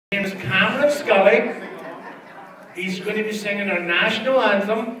Scully. He's going to be singing our national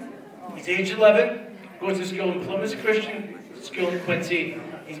anthem. He's age 11, goes to school in Plumas Christian School in Quincy.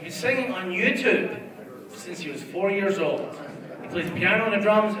 He's been singing on YouTube since he was 4 years old. He plays piano and the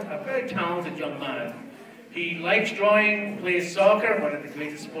drums, a very talented young man. He likes drawing, plays soccer, one of the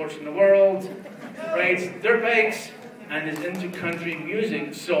greatest sports in the world, rides dirt bikes, and is into country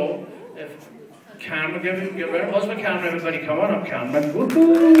music. So, if Cameron, give a round of applause for Cameron, everybody, come on up, Cameron.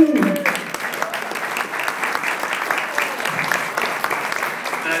 Woohoo!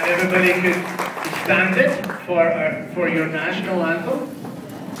 And everybody could stand it for your national anthem.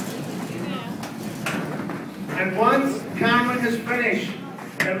 And once Cameron is finished,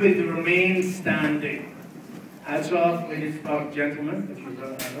 everybody remain standing. Hats off, ladies and gentlemen, if you've got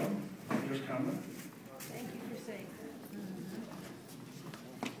a hat on. Here's Cameron. Thank you for saying.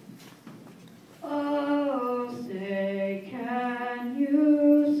 Oh, say, can you